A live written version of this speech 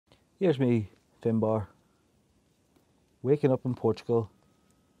Here's me, Finbar, waking up in Portugal,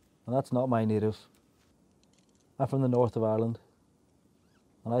 and that's not my native. I'm from the north of Ireland,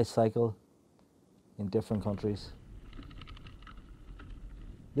 and I cycle in different countries.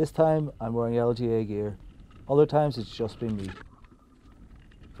 This time I'm wearing LGA gear, other times it's just been me.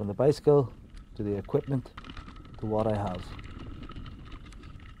 From the bicycle, to the equipment, to what I have.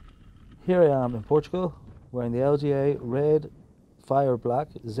 Here I am in Portugal, wearing the LGA red, fire black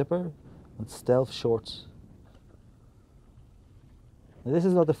zipper and stealth shorts. Now, this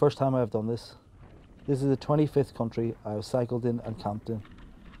is not the first time I've done this. This is the 25th country I have cycled in and camped in.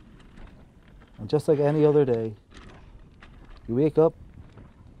 And just like any other day, you wake up,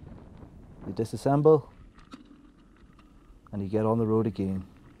 you disassemble, and you get on the road again.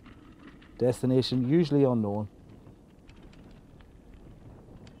 Destination usually unknown.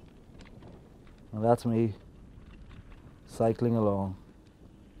 And that's me cycling along.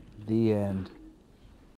 The end.